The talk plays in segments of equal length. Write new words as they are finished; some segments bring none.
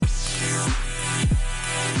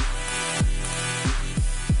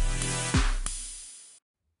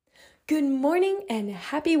Good morning and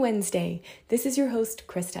happy Wednesday. This is your host,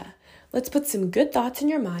 Krista. Let's put some good thoughts in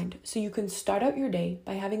your mind so you can start out your day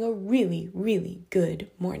by having a really, really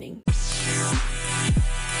good morning.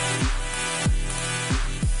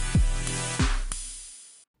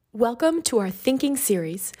 Welcome to our thinking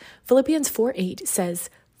series. Philippians 4:8 says,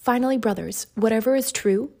 "Finally, brothers, whatever is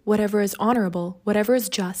true, whatever is honorable, whatever is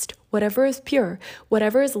just, whatever is pure,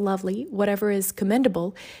 whatever is lovely, whatever is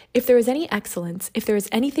commendable, if there is any excellence, if there is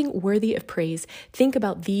anything worthy of praise, think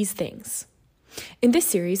about these things." In this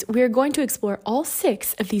series, we are going to explore all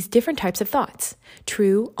 6 of these different types of thoughts: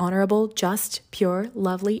 true, honorable, just, pure,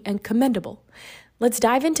 lovely, and commendable. Let's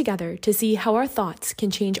dive in together to see how our thoughts can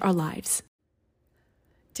change our lives.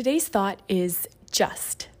 Today's thought is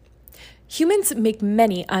just. Humans make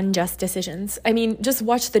many unjust decisions. Just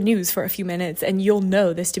watch the news for a few minutes and you'll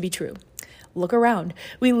know this to be true. Look around.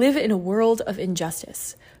 We live in a world of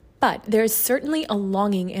injustice. But there is certainly a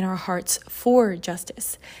longing in our hearts for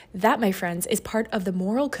justice. That, my friends, is part of the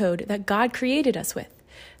moral code that God created us with.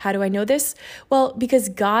 How do I know this? Well, because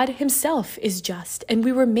God himself is just and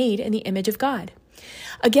we were made in the image of God.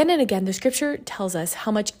 Again and again, the scripture tells us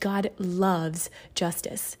how much God loves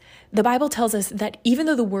justice. The Bible tells us that even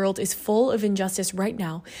though the world is full of injustice right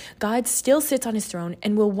now, God still sits on his throne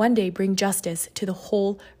and will one day bring justice to the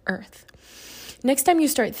whole earth. Next time you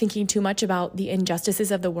start thinking too much about the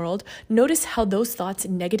injustices of the world, notice how those thoughts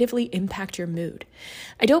negatively impact your mood.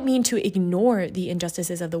 I don't mean to ignore the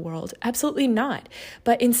injustices of the world, absolutely not.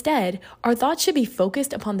 But instead, our thoughts should be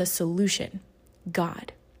focused upon the solution,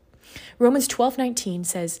 God. Romans 12:19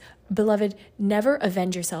 says, "Beloved, never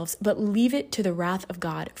avenge yourselves, but leave it to the wrath of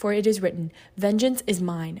God, for it is written, 'Vengeance is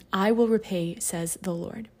mine, I will repay,' says the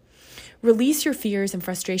Lord." Release your fears and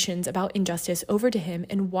frustrations about injustice over to him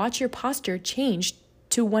and watch your posture change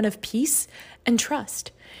to one of peace and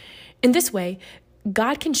trust. In this way,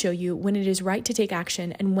 God can show you when it is right to take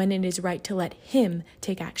action and when it is right to let him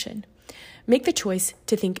take action. Make the choice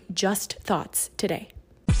to think just thoughts today.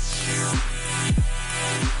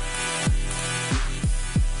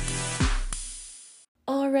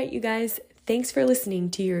 All right, you guys, thanks for listening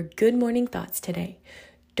to your Good Morning Thoughts today.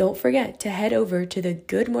 Don't forget to head over to the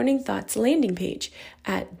Good Morning Thoughts landing page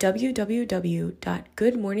at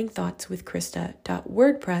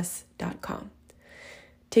www.goodmorningthoughtswithkrista.wordpress.com.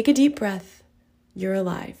 Take a deep breath. You're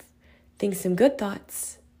alive. Think some good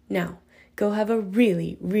thoughts. Now, go have a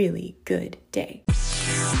really, really good day.